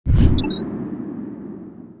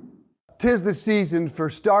'Tis the season for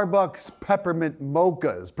Starbucks peppermint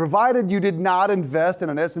mochas, provided you did not invest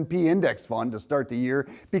in an S&P index fund to start the year,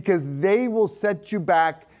 because they will set you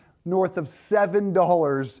back north of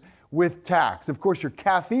 $7 with tax. Of course, your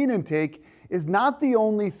caffeine intake is not the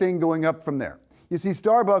only thing going up from there. You see,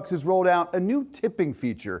 Starbucks has rolled out a new tipping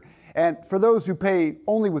feature, and for those who pay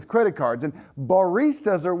only with credit cards, and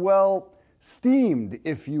baristas are, well, steamed,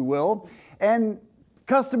 if you will, and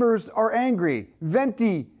customers are angry,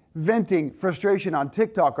 venting frustration on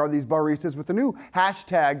TikTok are these baristas with the new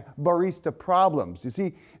hashtag barista problems. You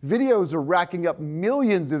see, videos are racking up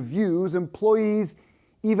millions of views, employees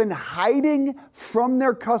even hiding from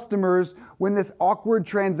their customers when this awkward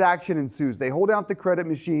transaction ensues. They hold out the credit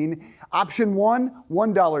machine. Option one,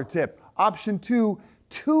 $1 tip. Option two,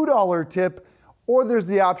 $2 tip. Or there's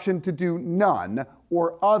the option to do none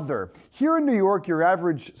or other. Here in New York, your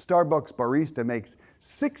average Starbucks barista makes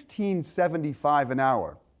 $16.75 an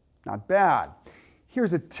hour. Not bad.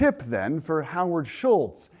 Here's a tip then for Howard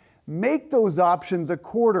Schultz. Make those options a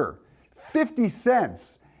quarter, 50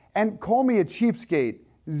 cents. And call me a cheapskate.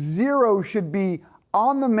 0 should be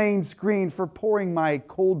on the main screen for pouring my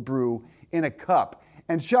cold brew in a cup.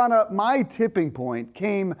 And Seana, my tipping point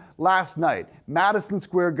came last night. Madison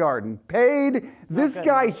Square Garden. This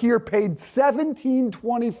guy here paid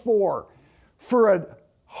 $17.24 for a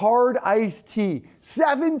hard iced tea.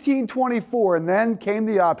 $17.24, and then came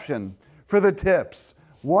the option for the tips.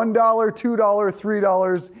 $1, $2,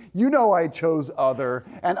 $3. You know I chose other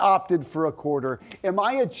and opted for a quarter. Am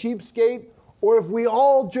I a cheapskate? Or if we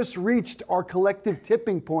all just reached our collective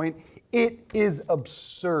tipping point, it is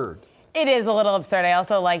absurd. It is a little absurd. I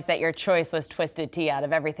also like that your choice was twisted tea out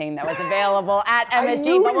of everything that was available at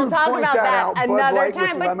MSG, but we'll talk about that another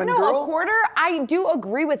time. But no, a quarter, I do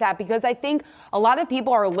agree with that, because I think a lot of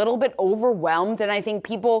people are a little bit overwhelmed, and I think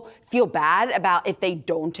people feel bad about if they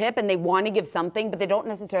don't tip and they want to give something, but they don't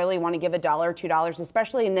necessarily want to give $1 or $2,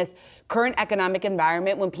 especially in this current economic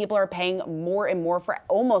environment when people are paying more and more for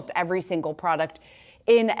almost every single product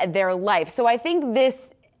in their life. So I think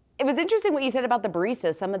it was interesting what you said about the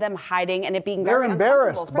baristas, some of them hiding and it being very uncomfortable. They're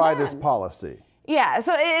embarrassed by this policy. Yeah,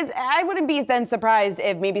 so I wouldn't be then surprised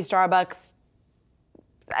if maybe Starbucks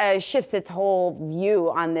shifts its whole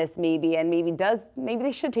view on this maybe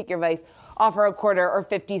they should take your advice, offer a quarter or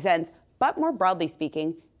 50 cents. But more broadly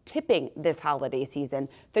speaking, tipping this holiday season,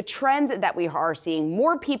 the trends that we are seeing,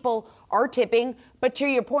 more people are tipping, but to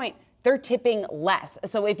your point, they're tipping less.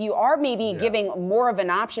 So if you are maybe giving more of an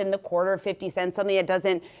option, the quarter, 50 cents, something that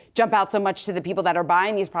doesn't jump out so much to the people that are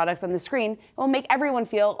buying these products on the screen, it will make everyone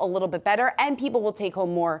feel a little bit better, and people will take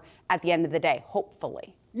home more at the end of the day,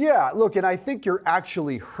 hopefully. Yeah, look, and I think you're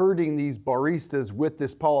actually hurting these baristas with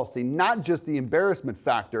this policy, not just the embarrassment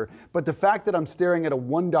factor, but the fact that I'm staring at a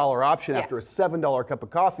 $1 option after a $7 cup of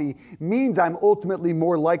coffee means I'm ultimately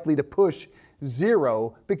more likely to push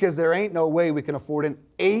 0, because there ain't no way we can afford an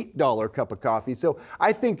 $8 cup of coffee. So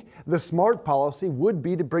I think the smart policy would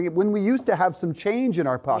be to bring it, when we used to have some change in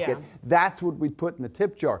our pocket, that's what we put in the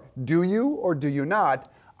tip jar. Do you or do you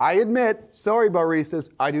not? I admit, sorry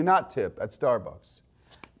baristas, I do not tip at Starbucks.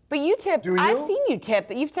 But you tip. I've seen you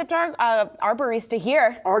tip. You've tipped our barista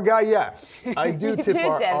here. Our guy, yes. I do tip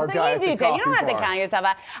our guy at the coffee bar. You don't have to count yourself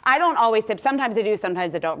out. I don't always tip. Sometimes I do,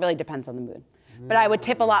 sometimes I don't. Really depends on the mood. But I would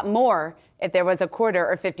tip a lot more if there was a quarter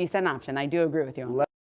or 50 cent option. I do agree with you on that.